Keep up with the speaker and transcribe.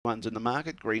ones in the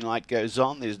market. Green light goes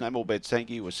on. There's no more bets,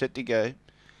 thank you. We're set to go.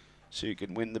 So you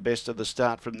can win the best of the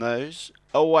start from those.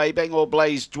 Away, Bengal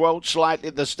Blaze dwelt slightly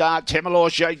at the start. Temalor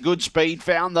showed good speed,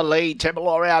 found the lead.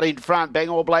 Temalor out in front.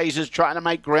 Bengal Blaze is trying to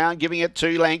make ground, giving it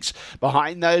 2 lengths.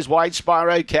 Behind those, White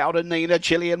Spyro, Cowden, Nina,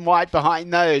 Chilean White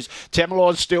behind those.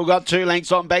 Temalor's still got 2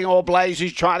 lengths on Bengal Blaze,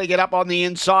 who's trying to get up on the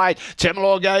inside.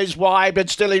 Temalor goes wide, but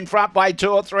still in front by 2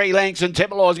 or 3 lengths, and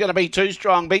Temalor's going to be too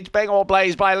strong. Beats Bengal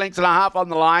Blaze by a length and a half on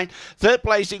the line. Third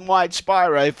placing White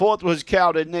Spyro. Fourth was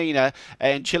Cowden, Nina,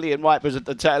 and Chilean White was at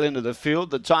the tail end of the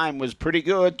field. The time was pretty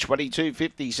good,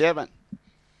 22:57.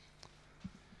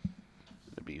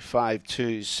 It'll be 5,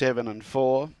 2, 7 and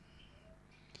 4.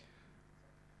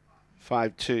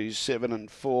 5, 2, 7 and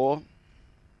 4.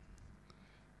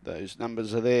 Those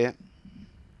numbers are there.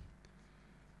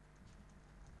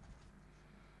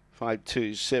 5,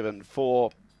 2, 7,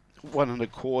 4. 1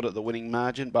 1/4 the winning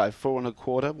margin by 4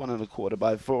 1/4. 1 1/4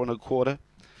 by 4 1/4.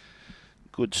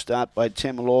 Good start by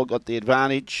Temalor, got the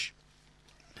advantage,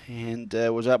 and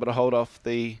was able to hold off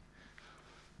the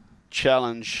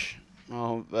challenge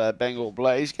of Bengal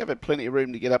Blaze. Gave it plenty of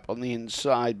room to get up on the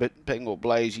inside, but Bengal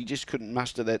Blaze, he just couldn't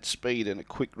muster that speed in a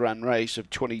quick run race of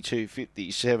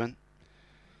 22:57.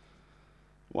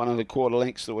 1 1/4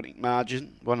 lengths the winning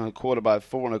margin. 1 1/4 by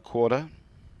 4 1/4.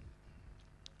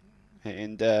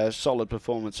 And solid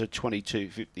performance of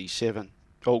 22:57.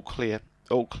 All clear.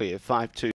 5, 2.